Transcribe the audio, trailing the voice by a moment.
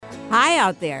Hi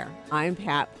out there. I'm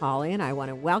Pat Polly, and I want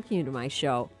to welcome you to my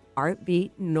show,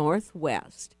 Artbeat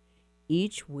Northwest.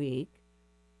 Each week,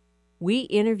 we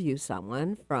interview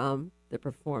someone from the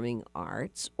performing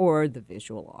arts or the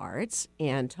visual arts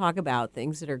and talk about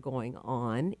things that are going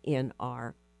on in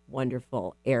our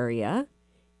wonderful area.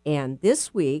 And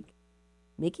this week,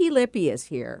 Mickey Lippy is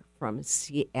here from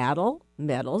Seattle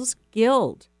Metals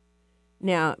Guild.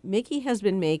 Now, Mickey has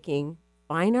been making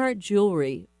fine art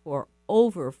jewelry for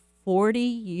over 40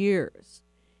 years,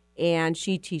 and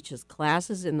she teaches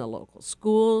classes in the local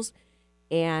schools,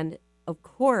 and of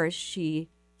course she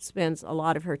spends a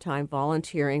lot of her time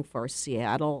volunteering for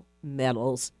Seattle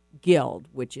Metals Guild,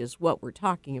 which is what we're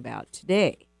talking about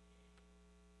today.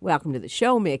 Welcome to the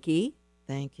show, Mickey.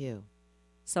 Thank you.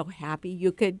 So happy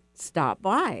you could stop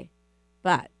by.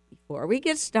 But before we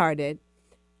get started,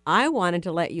 I wanted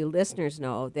to let you listeners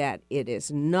know that it is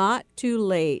not too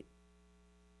late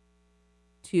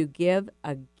to give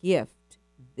a gift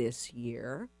this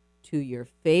year to your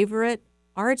favorite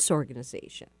arts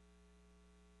organization.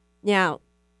 Now,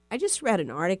 I just read an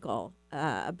article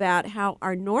about how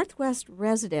our Northwest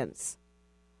residents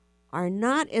are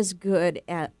not as good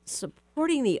at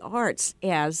supporting the arts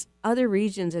as other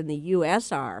regions in the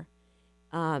U.S. are.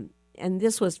 And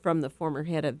this was from the former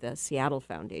head of the Seattle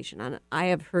Foundation. And I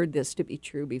have heard this to be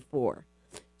true before.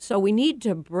 So we need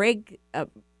to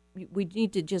we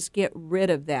need to just get rid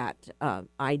of that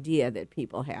idea that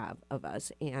people have of us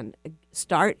and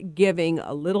start giving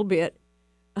a little bit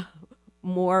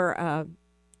more,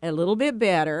 a little bit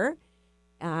better.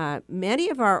 Many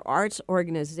of our arts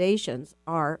organizations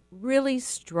are really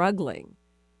struggling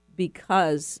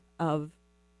because of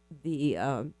the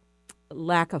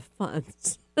lack of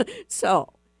funds.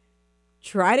 So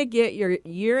try to get your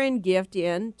year-end gift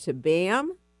in to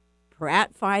BAM,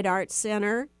 Pratt Fine Arts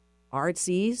Center, Arts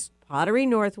East, Pottery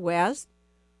Northwest,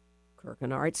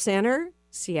 Kirkin Arts Center,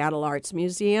 Seattle Arts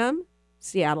Museum,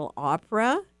 Seattle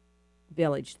Opera,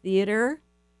 Village Theater,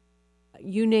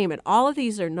 you name it. All of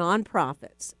these are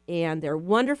nonprofits, and they're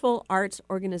wonderful arts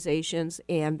organizations,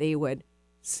 and they would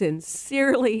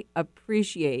sincerely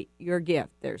appreciate your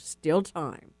gift. There's still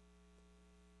time.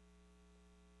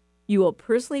 You will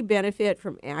personally benefit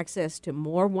from access to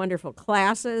more wonderful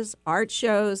classes, art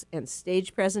shows, and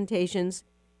stage presentations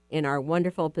in our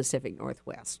wonderful Pacific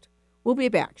Northwest. We'll be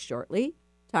back shortly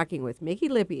talking with Mickey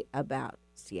Lippy about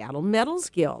Seattle Metals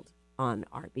Guild on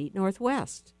Artbeat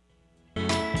Northwest.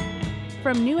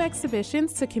 From new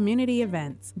exhibitions to community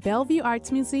events, Bellevue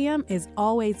Arts Museum is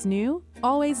always new,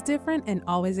 always different, and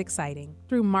always exciting.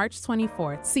 Through March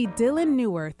 24th, see Dylan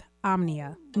Neuwirth,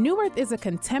 Omnia. Neuwirth is a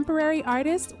contemporary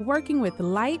artist working with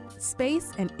light,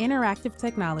 space, and interactive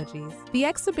technologies. The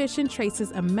exhibition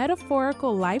traces a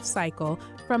metaphorical life cycle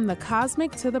from the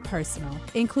cosmic to the personal,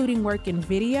 including work in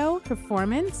video,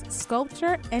 performance,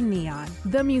 sculpture, and neon.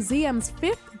 The museum's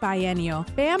fifth biennial,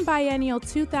 BAM Biennial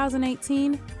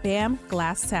 2018, BAM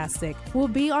Glasstastic, will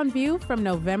be on view from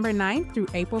November 9th through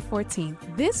April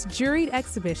 14th. This juried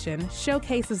exhibition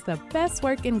showcases the best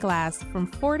work in glass from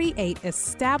 48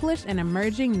 established and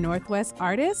emerging Northwest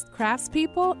artists,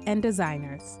 craftspeople, and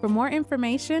designers. For more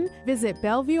information, visit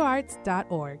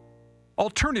bellevuearts.org.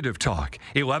 Alternative Talk,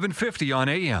 1150 on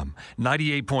AM,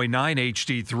 98.9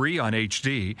 HD3 on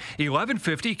HD,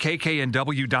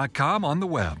 1150kknw.com on the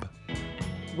web.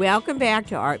 Welcome back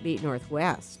to Artbeat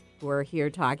Northwest. We're here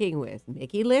talking with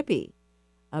Mickey Lippy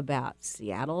about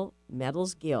Seattle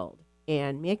Metals Guild.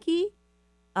 And Mickey,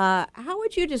 how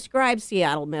would you describe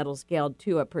Seattle Metals Guild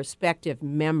to a prospective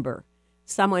member,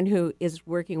 someone who is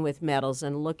working with metals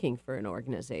and looking for an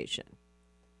organization?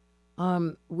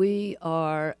 We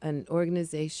are an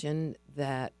organization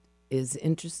that is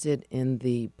interested in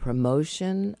the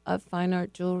promotion of fine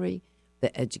art jewelry,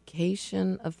 the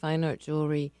education of fine art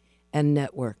jewelry, and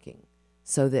networking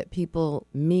so that people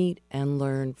meet and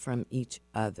learn from each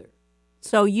other.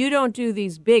 So you don't do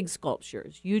these big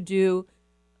sculptures. You do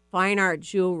fine art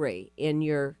jewelry in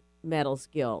your Metals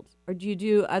Guild. Or do you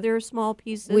do other small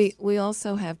pieces? We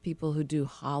also have people who do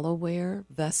hollowware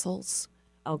vessels.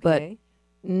 Okay.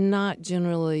 But not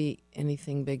generally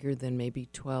anything bigger than maybe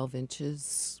 12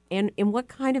 inches. And what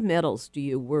kind of metals do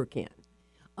you work in?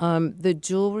 The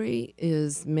jewelry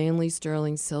is mainly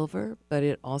sterling silver, but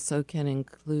it also can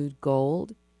include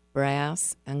gold,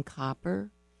 brass, and copper.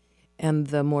 And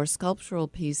the more sculptural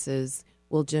pieces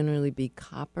will generally be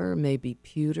copper, maybe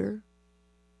pewter.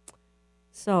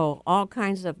 So all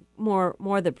kinds of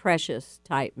more the precious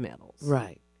type metals.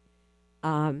 Right.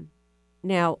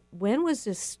 Now, when was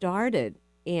this started,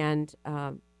 and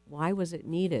why was it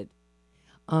needed?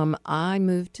 I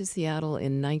moved to Seattle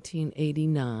in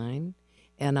 1989,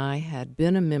 and I had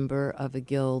been a member of a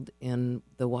guild in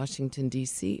the Washington,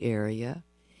 D.C. area,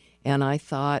 and I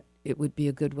thought it would be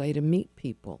a good way to meet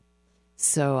people.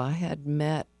 So I had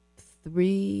met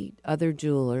 3 other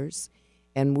jewelers,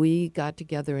 and we got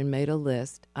together and made a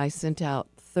list. I sent out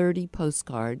 30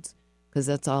 postcards because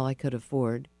that's all I could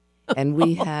afford, and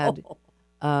we had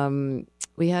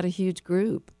a huge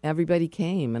group. Everybody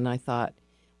came, and I thought,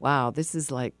 wow, this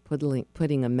is like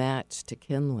putting a match to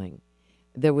kindling.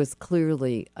 There was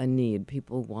clearly a need.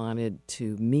 People wanted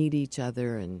to meet each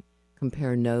other and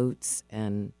compare notes,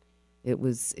 and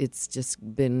it's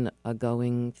just been a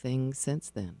going thing since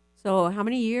then. So how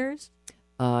many years?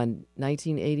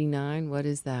 1989, what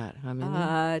is that? How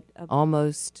many?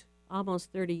 Almost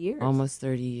 30 years. Almost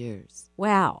 30 years.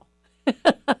 Wow.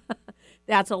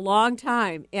 That's a long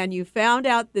time. And you found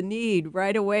out the need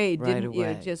right away, didn't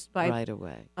you? Just by right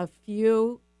away. A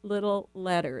few little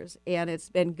letters. And it's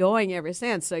been going ever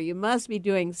since. So you must be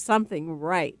doing something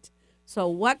right. So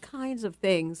what kinds of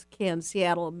things can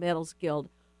Seattle Metals Guild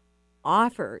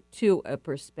offer to a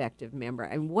prospective member?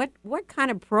 And what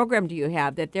kind of program do you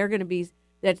have that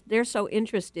they're so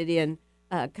interested in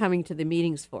coming to the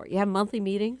meetings for? You have monthly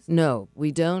meetings? No,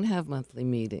 we don't have monthly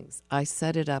meetings. I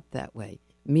set it up that way.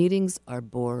 Meetings are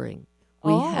boring.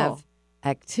 We have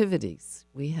activities.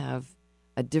 We have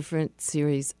a different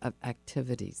series of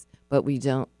activities, but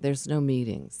there's no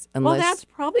meetings. Well, that's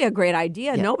probably a great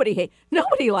idea. Yeah.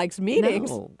 Nobody likes meetings.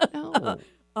 No.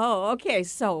 Oh, okay.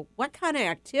 So what kind of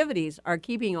activities are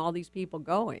keeping all these people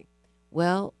going?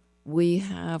 Well, we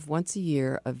have once a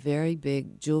year a very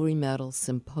big jewelry metal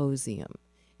symposium,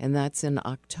 and that's in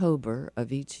October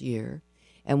of each year.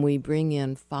 And we bring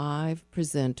in 5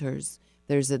 presenters.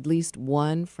 There's at least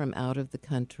one from out of the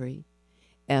country.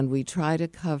 And we try to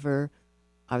cover,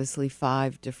 obviously,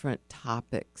 5 different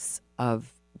topics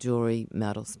of jewelry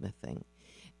metalsmithing.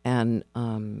 And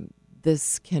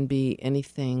this can be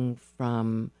anything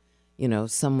from,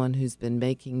 someone who's been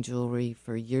making jewelry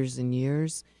for years and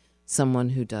years, someone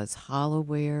who does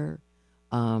hollowware.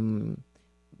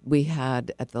 We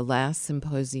had at the last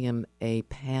symposium a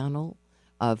panel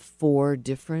of 4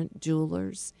 different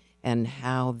jewelers and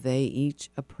how they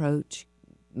each approach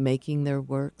making their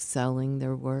work, selling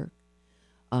their work.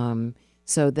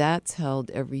 So that's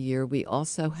held every year. We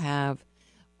also have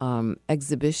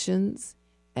exhibitions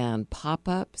and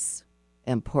pop-ups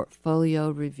and portfolio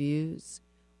reviews.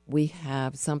 We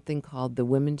have something called the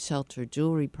Women's Shelter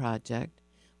Jewelry Project,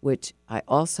 which I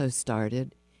also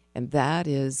started, and that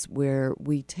is where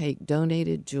we take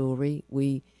donated jewelry.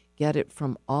 We get it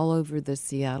from all over the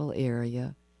Seattle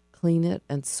area, clean it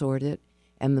and sort it,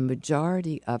 and the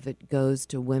majority of it goes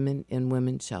to women in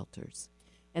women's shelters.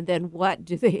 And then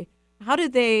how do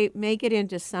they make it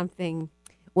into something?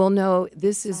 Well, no,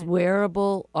 this is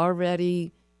wearable,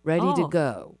 already ready to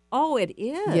go. Oh, it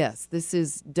is? Yes, this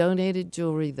is donated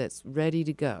jewelry that's ready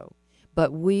to go.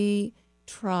 But we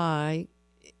try,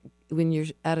 when you're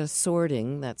at a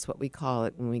sorting, that's what we call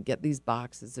it, when we get these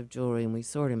boxes of jewelry and we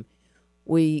sort them,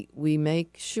 we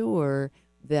make sure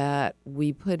that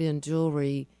we put in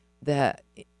jewelry that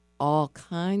all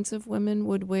kinds of women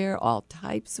would wear, all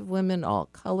types of women, all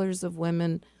colors of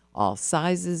women, all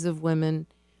sizes of women,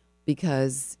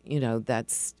 because,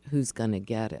 that's who's going to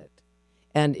get it.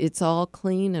 And it's all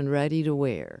clean and ready to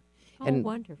wear. Oh, and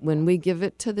wonderful. When we give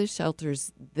it to the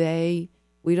shelters,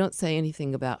 we don't say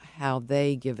anything about how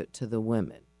they give it to the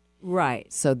women.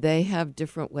 Right. So they have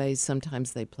different ways.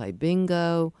 Sometimes they play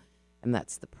bingo, and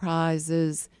that's the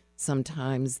prizes.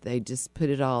 Sometimes they just put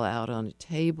it all out on a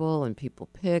table and people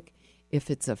pick. If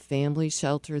it's a family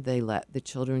shelter, they let the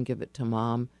children give it to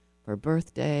mom for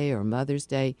birthday or Mother's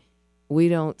Day. We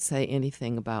don't say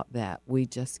anything about that. We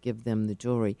just give them the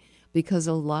jewelry. Because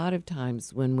a lot of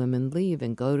times when women leave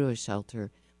and go to a shelter,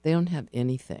 they don't have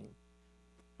anything.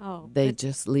 Oh. They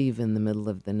just leave in the middle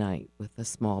of the night with a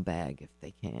small bag if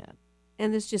they can.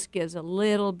 And this just gives a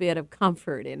little bit of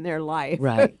comfort in their life.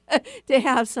 Right. To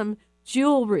have some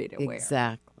jewelry to wear.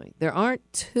 Exactly. There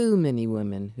aren't too many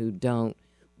women who don't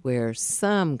wear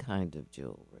some kind of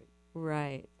jewelry.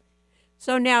 Right.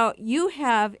 So now you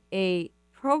have a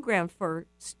program for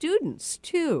students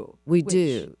too. We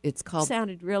do. It's called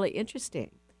sounded really interesting.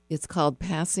 It's called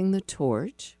Passing the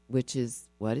Torch, which is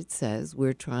what it says.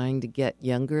 We're trying to get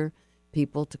younger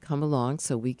people to come along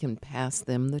so we can pass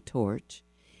them the torch.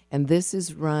 And this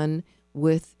is run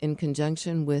in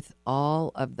conjunction with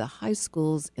all of the high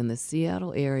schools in the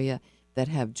Seattle area that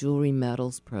have jewelry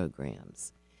metals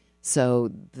programs. So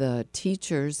the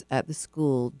teachers at the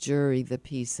school jury the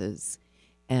pieces,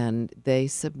 and they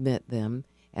submit them.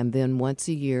 And then once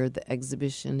a year, the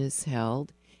exhibition is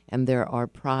held, and there are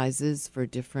prizes for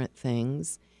different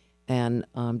things and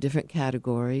different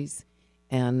categories.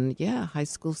 And, yeah, high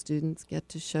school students get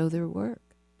to show their work.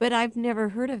 But I've never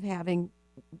heard of having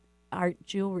art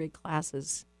jewelry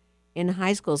classes in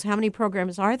high schools. How many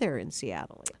programs are there in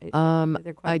Seattle? Are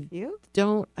there quite a few?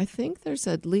 I think there's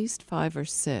at least 5 or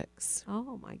 6.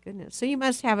 Oh, my goodness. So you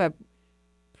must have a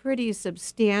pretty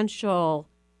substantial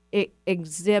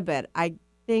exhibit. I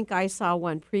think I saw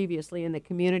one previously in the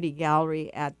community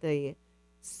gallery at the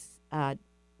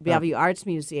Bellevue Arts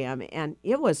Museum, and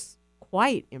it was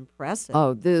quite impressive.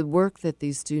 Oh, the work that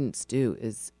these students do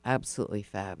is absolutely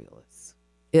fabulous.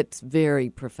 It's very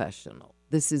professional.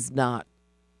 This is not,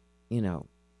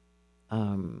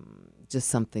 just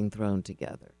something thrown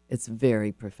together. It's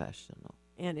very professional.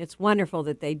 And it's wonderful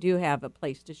that they do have a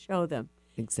place to show them.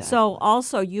 Exactly. So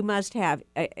also you must have,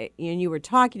 and you were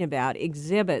talking about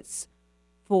exhibits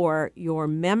for your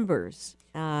members.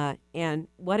 And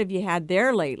what have you had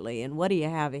there lately, and what do you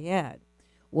have ahead?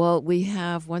 Well, we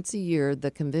have once a year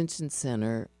the convention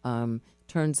center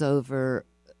turns over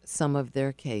some of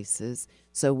their cases.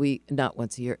 So not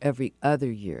once a year, every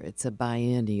other year. It's a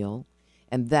biennial,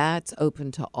 and that's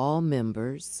open to all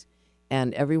members,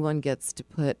 and everyone gets to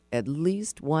put at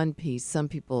least one piece. Some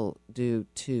people do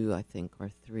 2, I think, or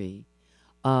 3.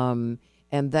 And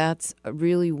that's a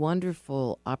really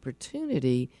wonderful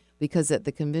opportunity because at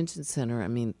the convention center,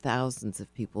 thousands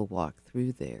of people walk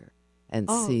through there and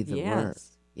see the work.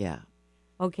 Yeah.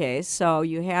 Okay, so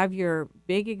you have your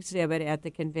big exhibit at the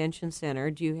convention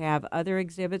center. Do you have other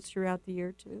exhibits throughout the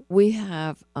year, too? We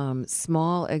have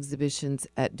small exhibitions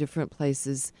at different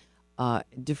places,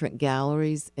 different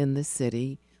galleries in the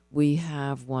city. We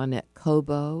have one at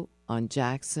Cobo on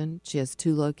Jackson. She has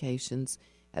 2 locations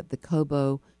at the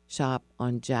Cobo shop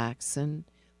on Jackson.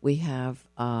 We have,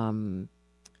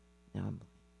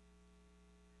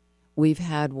 we've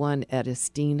had one at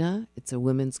Estina. It's a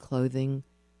women's clothing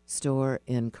store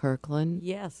in Kirkland.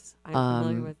 Yes, I'm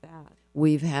familiar with that.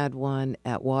 We've had one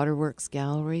at Waterworks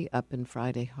Gallery up in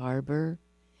Friday Harbor,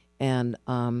 and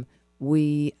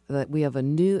we have a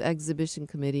new exhibition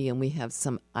committee, and we have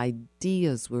some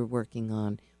ideas we're working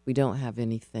on. We don't have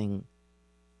anything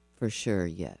for sure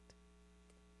yet.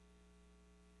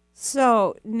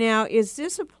 So now, is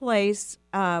this a place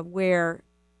where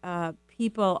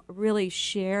people really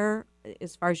share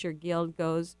as far as your guild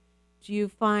goes? Do you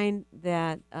find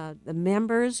that the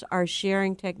members are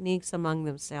sharing techniques among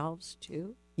themselves,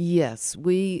 too? Yes.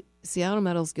 Seattle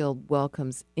Metals Guild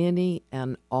welcomes any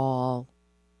and all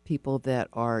people that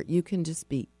you can just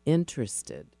be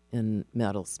interested in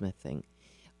metalsmithing.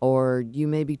 Or you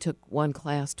maybe took one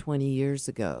class 20 years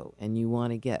ago and you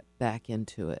want to get back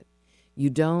into it. You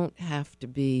don't have to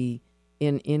be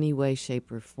in any way,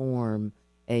 shape, or form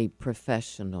a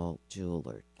professional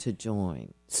jeweler to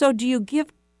join. So do you give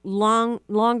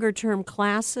longer-term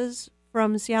classes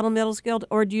from Seattle Metals Guild,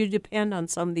 or do you depend on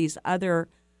some of these other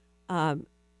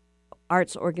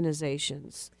arts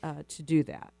organizations to do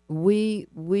that?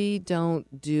 We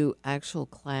don't do actual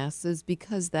classes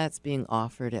because that's being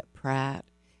offered at Pratt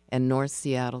and North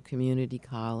Seattle Community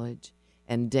College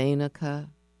and Danica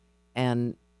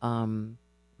and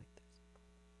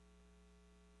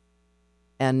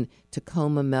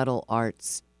Tacoma Metal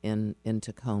Arts in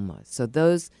Tacoma. So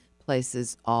those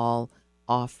places all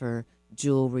offer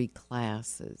jewelry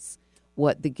classes.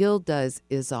 What the Guild does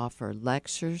is offer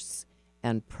lectures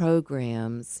and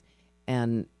programs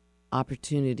and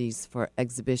opportunities for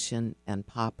exhibition and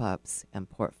pop-ups and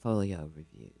portfolio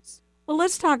reviews. Well,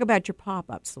 let's talk about your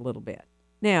pop-ups a little bit.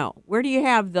 Now, where do you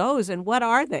have those and what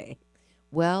are they?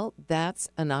 Well, that's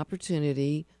an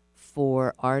opportunity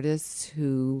for artists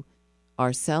who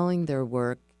are selling their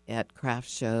work at craft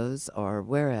shows or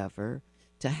wherever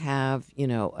to have,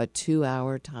 a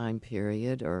 2-hour time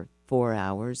period or 4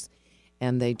 hours,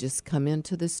 and they just come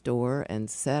into the store and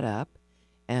set up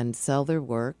and sell their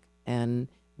work, and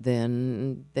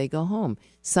then they go home.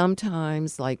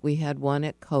 Sometimes, like we had one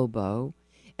at Cobo,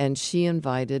 and she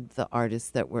invited the artists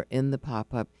that were in the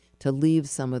pop-up to leave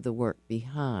some of the work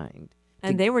behind.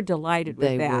 And they were delighted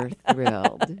with that. They were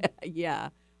thrilled. Yeah.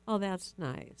 Oh, that's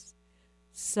nice.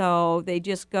 So they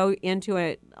just go into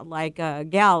it like a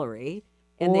gallery,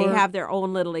 and they have their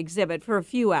own little exhibit for a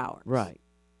few hours. Right.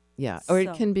 Yeah. Or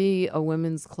it can be a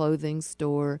women's clothing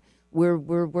store. We're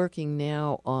working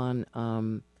now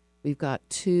on, we've got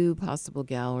 2 possible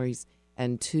galleries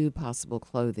and 2 possible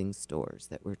clothing stores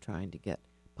that we're trying to get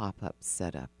pop-ups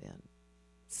set up in.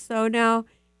 So now,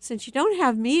 since you don't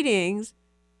have meetings,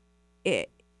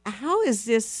 how is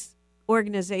this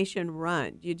organization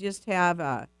run? Do you just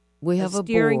have we have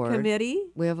steering board. committee?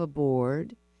 We have a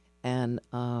board, and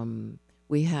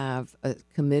We have a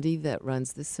committee that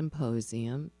runs the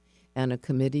symposium and a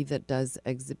committee that does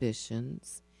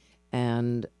exhibitions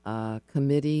and a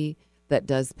committee that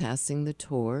does passing the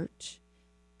torch,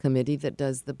 committee that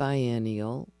does the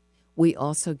biennial. We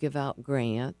also give out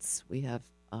grants. We have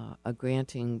a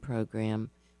granting program.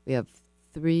 We have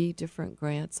 3 different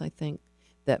grants, I think,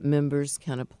 that members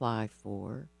can apply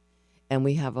for. And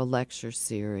we have a lecture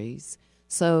series.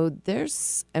 So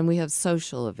and we have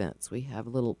social events. We have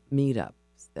little meetups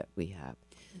that we have.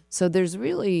 So there's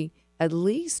really at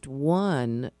least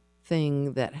one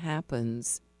thing that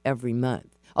happens every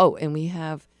month. Oh, and we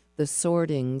have the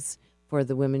sortings for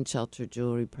the Women's Shelter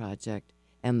Jewelry Project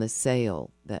and the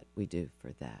sale that we do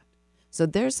for that. So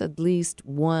there's at least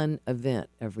one event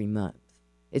every month.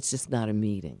 It's just not a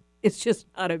meeting. It's just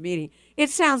not a meeting. It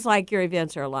sounds like your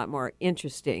events are a lot more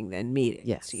interesting than meetings.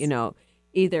 Yes. You know,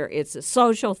 either it's a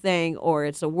social thing or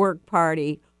it's a work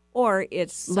party or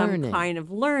it's some kind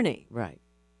of learning. Right.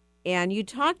 And you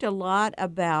talked a lot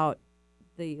about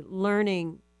the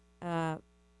learning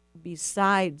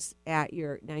besides at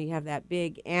now you have that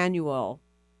big annual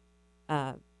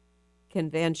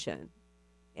convention,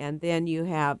 and then you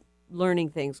have learning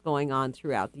things going on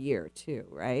throughout the year too,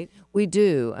 right? We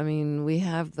do. I mean, we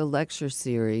have the lecture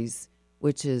series,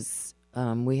 which is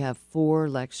we have 4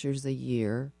 lectures a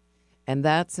year, and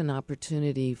that's an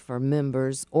opportunity for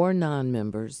members or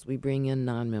non-members. We bring in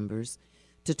non-members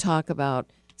to talk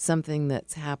about something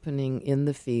that's happening in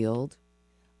the field,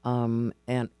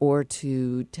 and or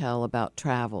to tell about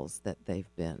travels that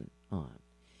they've been on.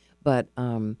 But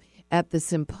at the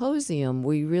symposium,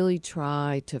 we really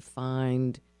try to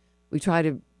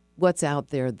what's out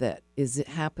there that is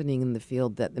happening in the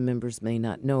field that the members may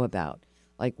not know about.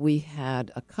 Like we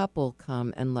had a couple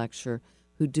come and lecture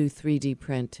who do 3D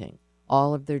printing.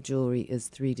 All of their jewelry is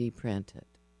 3D printed.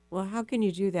 Well, how can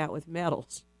you do that with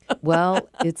metals? Well,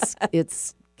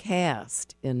 it's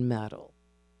cast in metal.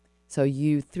 So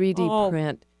you 3D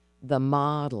print the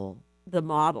model. The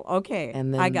model, okay.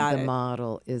 And then I got the it.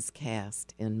 model is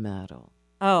cast in metal.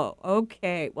 Oh,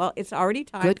 okay. Well, it's already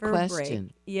time Good for a question.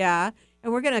 break. Yeah,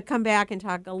 and we're going to come back and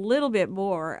talk a little bit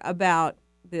more about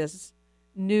this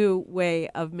new way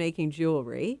of making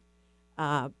jewelry.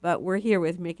 But we're here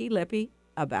with Mickey Lippy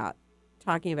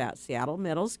talking about Seattle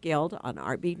Metals Guild on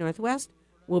Artbeat Northwest.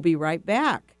 We'll be right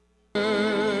back.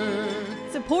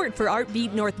 Support for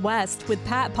Artbeat Northwest with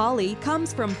Pat Pauley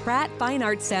comes from Pratt Fine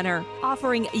Arts Center,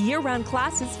 offering year-round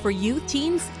classes for youth,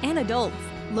 teens, and adults.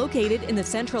 Located in the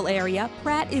central area,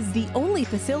 Pratt is the only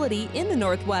facility in the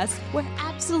Northwest where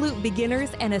absolute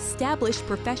beginners and established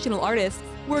professional artists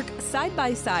work side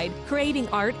by side, creating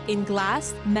art in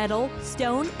glass, metal,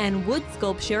 stone, and wood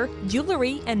sculpture,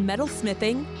 jewelry and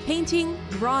metalsmithing, painting,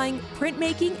 drawing,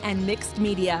 printmaking, and mixed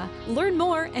media. Learn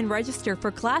more and register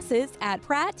for classes at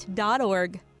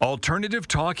pratt.org. Alternative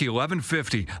Talk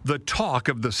 1150, the talk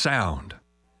of the sound.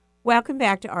 Welcome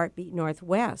back to Artbeat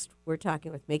Northwest. We're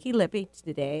talking with Mickey Lippy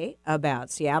today about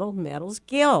Seattle Metals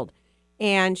Guild.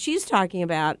 And she's talking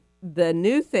about the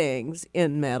new things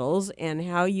in metals and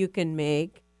how you can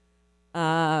make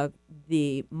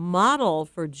the model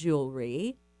for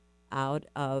jewelry out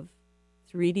of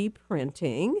 3D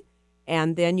printing,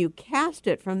 and then you cast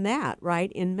it from that,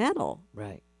 right, in metal.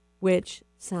 Right. Which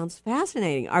sounds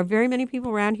fascinating. Are very many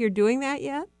people around here doing that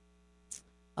yet?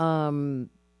 No,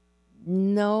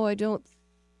 I don't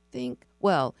think.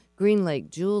 Well, Green Lake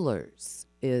Jewelers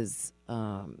is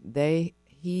the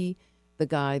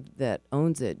guy that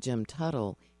owns it, Jim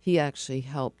Tuttle. He actually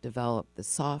helped develop the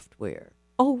software.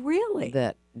 Oh, really?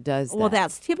 That does that. Well,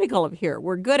 that's typical of here.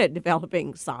 We're good at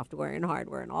developing software and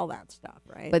hardware and all that stuff,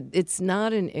 right? But it's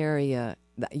not an area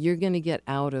that you're going to get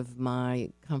out of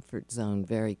my comfort zone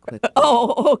very quickly.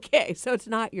 Oh, okay. So it's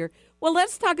not your... Well,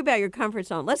 let's talk about your comfort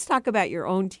zone. Let's talk about your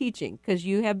own teaching, because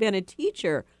you have been a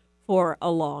teacher for a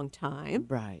long time.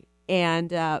 Right.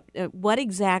 And what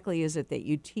exactly is it that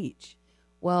you teach?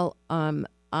 Well,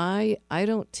 I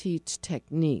don't teach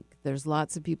technique. There's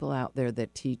lots of people out there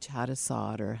that teach how to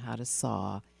solder, how to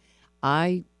saw.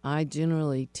 I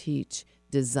generally teach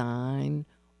design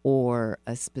or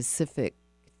a specific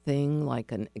thing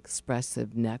like an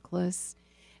expressive necklace.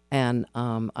 And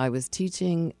I was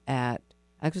teaching I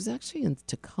was actually in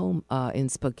Tacoma, in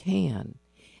Spokane,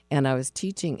 and I was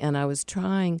teaching, and I was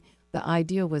trying, the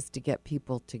idea was to get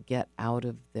people to get out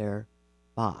of their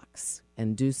box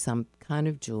and do some kind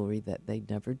of jewelry that they'd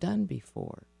never done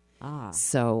before.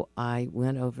 So I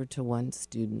went over to one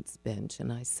student's bench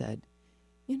and I said,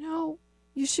 you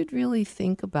should really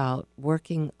think about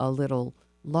working a little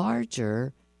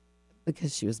larger,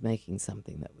 because she was making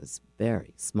something that was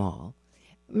very small.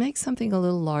 Make something a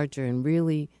little larger and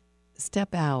really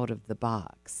step out of the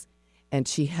box. And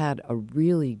she had a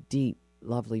really deep,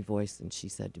 lovely voice, and she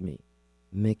said to me,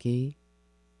 Mickey,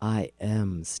 I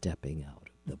am stepping out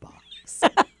of the box.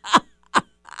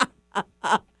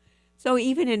 So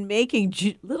even in making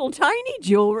little tiny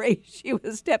jewelry, she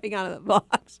was stepping out of the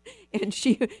box, and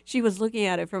she was looking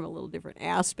at it from a little different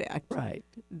aspect Right.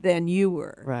 than you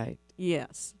were. Right.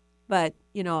 Yes. But,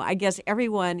 I guess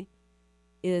everyone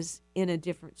is in a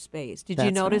different space. Did you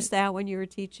That's notice right. that when you were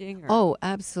teaching? Or? Oh,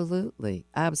 absolutely.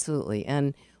 Absolutely.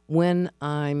 And when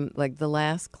I'm, like, the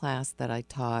last class that I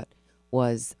taught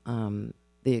was the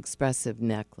expressive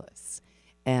necklace.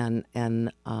 And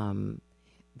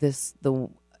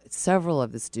several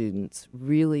of the students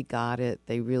really got it.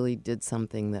 They really did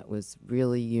something that was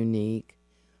really unique.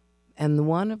 And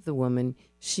one of the women,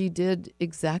 she did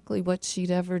exactly what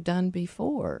she'd ever done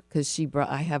before, because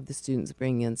I have the students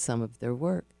bring in some of their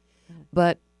work.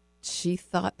 But she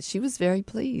thought she was very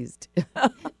pleased.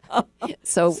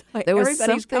 So there was everybody's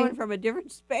something coming from a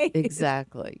different space.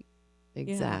 Exactly.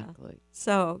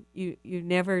 So you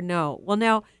never know. Well,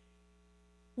 now,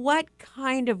 what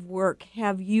kind of work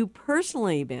have you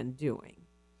personally been doing?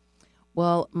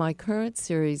 Well, my current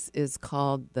series is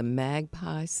called the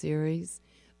Magpie series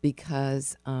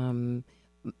because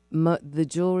the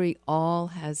jewelry all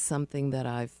has something that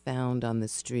I've found on the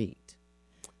street.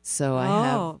 So I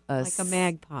have like a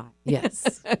magpie.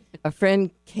 Yes. A friend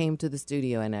came to the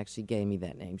studio and actually gave me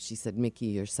that name. She said, Mickey,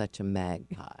 you're such a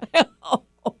magpie.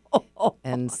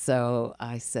 And so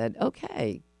I said,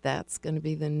 okay, that's going to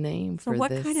be the name for So what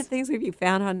this. kind of things have you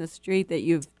found on the street that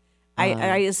you've,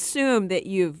 I assume that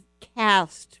you've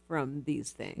cast from these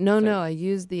things? No, I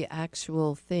use the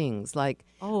actual things. Like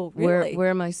really?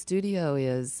 where my studio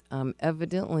is,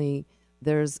 evidently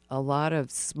there's a lot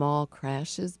of small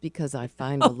crashes because I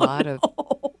find a lot of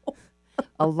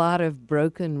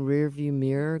broken rearview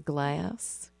mirror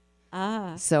glass.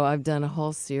 So I've done a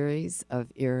whole series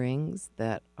of earrings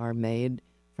that are made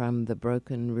from the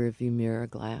broken rearview mirror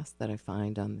glass that I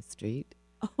find on the street.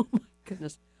 Oh my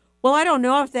goodness! Well, I don't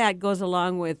know if that goes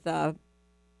along with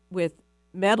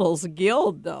metals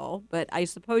guild though, but I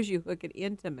suppose you hook it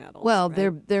into metals. Well,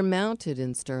 right? they're mounted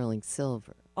in sterling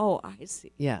silver. Oh, I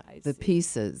see. Yeah, the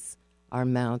pieces are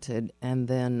mounted, and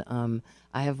then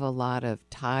I have a lot of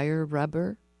tire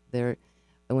rubber.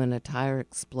 When a tire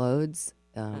explodes.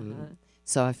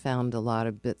 So I found a lot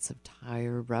of bits of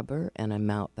tire rubber, and I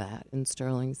mount that in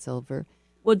sterling silver.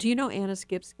 Well, do you know Anna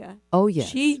Skipska? Oh, yes.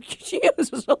 She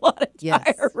uses a lot of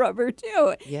tire rubber,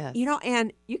 too. Yes.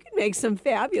 And you can make some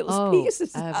fabulous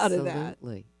pieces out of that.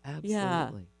 Absolutely.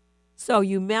 Yeah. So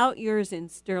you mount yours in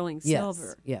sterling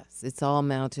silver. Yes, it's all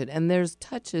mounted. And there's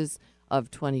touches of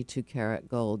 22 karat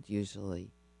gold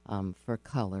usually for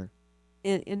color.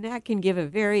 And that can give a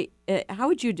very how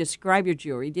would you describe your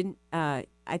jewelry? I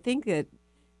think that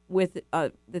with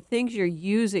the things you're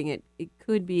using, it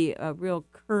could be a real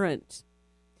current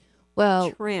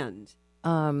trend.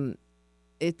 I'm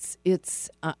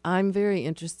very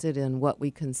interested in what we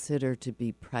consider to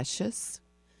be precious,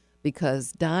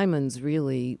 because diamonds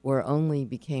really only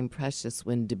became precious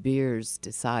when De Beers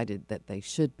decided that they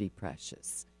should be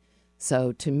precious.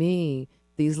 So to me,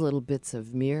 these little bits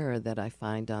of mirror that I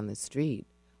find on the street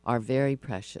are very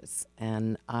precious,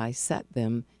 and I set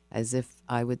them as if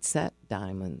I would set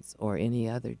diamonds or any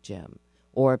other gem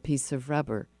or a piece of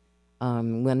rubber.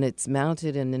 When it's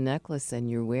mounted in a necklace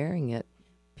and you're wearing it,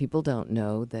 people don't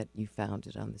know that you found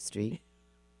it on the street.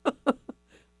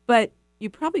 But you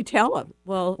probably tell them.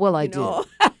 Well, I do.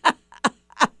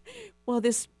 Well,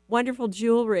 this wonderful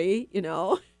jewelry,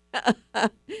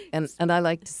 And I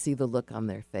like to see the look on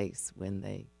their face when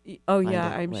they find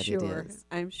out I'm what sure. it is.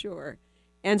 I'm sure.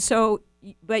 And so,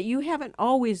 but you haven't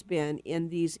always been in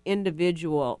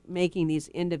making these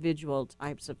individual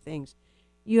types of things.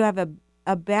 You have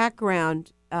a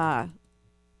background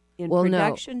in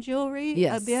production jewelry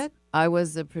yes. a bit? I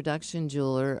was a production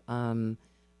jeweler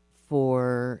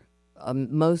for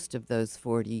most of those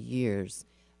 40 years.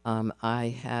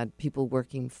 I had people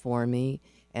working for me,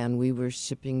 and we were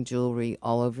shipping jewelry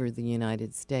all over the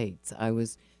United States. I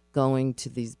was going to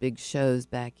these big shows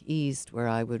back east where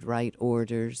I would write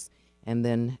orders and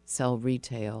then sell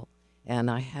retail. And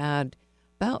I had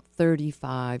about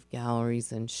 35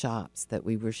 galleries and shops that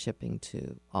we were shipping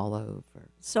to all over.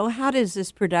 So how does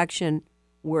this production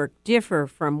work differ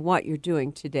from what you're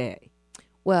doing today?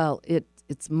 Well,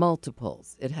 it's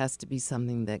multiples. It has to be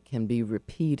something that can be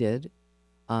repeated.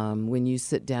 When you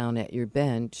sit down at your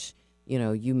bench,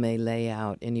 you may lay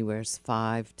out anywhere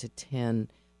 5 to 10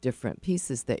 different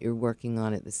pieces that you're working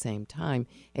on at the same time,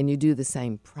 and you do the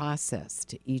same process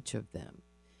to each of them,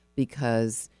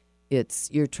 because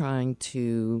You're trying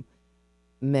to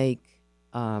make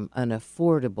an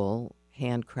affordable,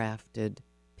 handcrafted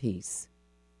piece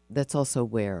that's also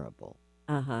wearable.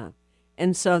 Uh-huh.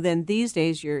 And so then these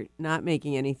days you're not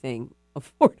making anything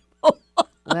affordable.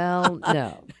 Well,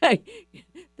 no.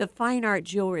 The fine art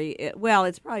jewelry,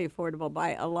 it's probably affordable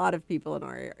by a lot of people in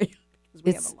our area because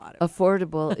we have a lot of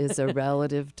affordable is a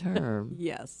relative term.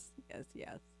 Yes.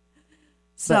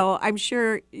 So I'm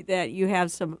sure that you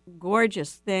have some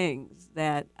gorgeous things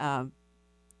that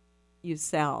you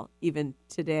sell even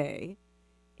today,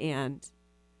 and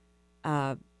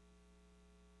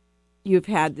you've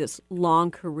had this long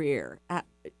career.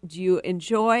 Do you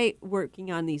enjoy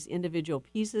working on these individual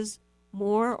pieces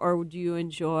more, or do you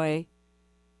enjoy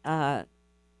the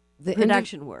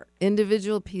production work?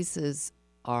 Individual pieces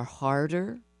are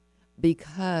harder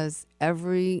because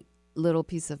every little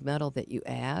piece of metal that you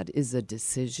add is a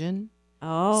decision.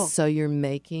 Oh. So you're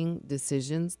making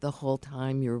decisions the whole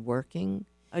time you're working.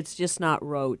 It's just not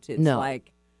rote. It's No.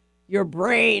 like your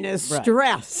brain is Right.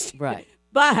 stressed. Right.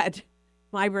 But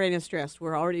my brain is stressed.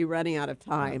 We're already running out of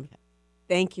time. Okay.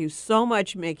 Thank you so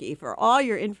much, Mickey, for all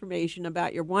your information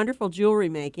about your wonderful jewelry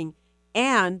making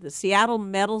and the Seattle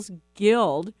Metals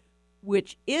Guild,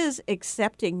 which is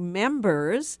accepting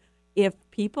members. If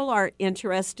people are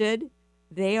interested,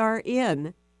 they are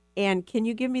in. And can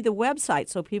you give me the website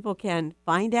so people can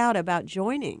find out about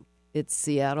joining? It's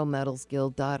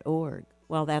seattlemetalsguild.org.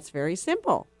 Well, that's very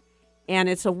simple. And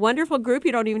it's a wonderful group.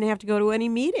 You don't even have to go to any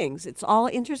meetings. It's all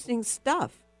interesting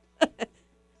stuff.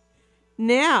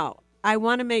 Now, I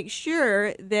want to make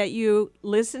sure that you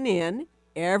listen in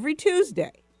every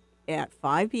Tuesday at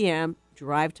 5 p.m.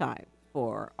 drive time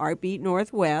for Artbeat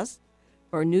Northwest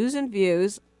for news and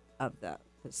views of the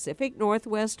Pacific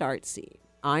Northwest art scene.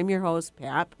 I'm your host,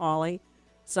 Pat Pauley,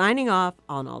 signing off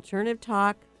on Alternative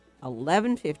Talk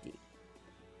 1150.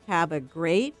 Have a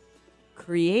great,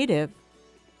 creative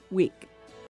week.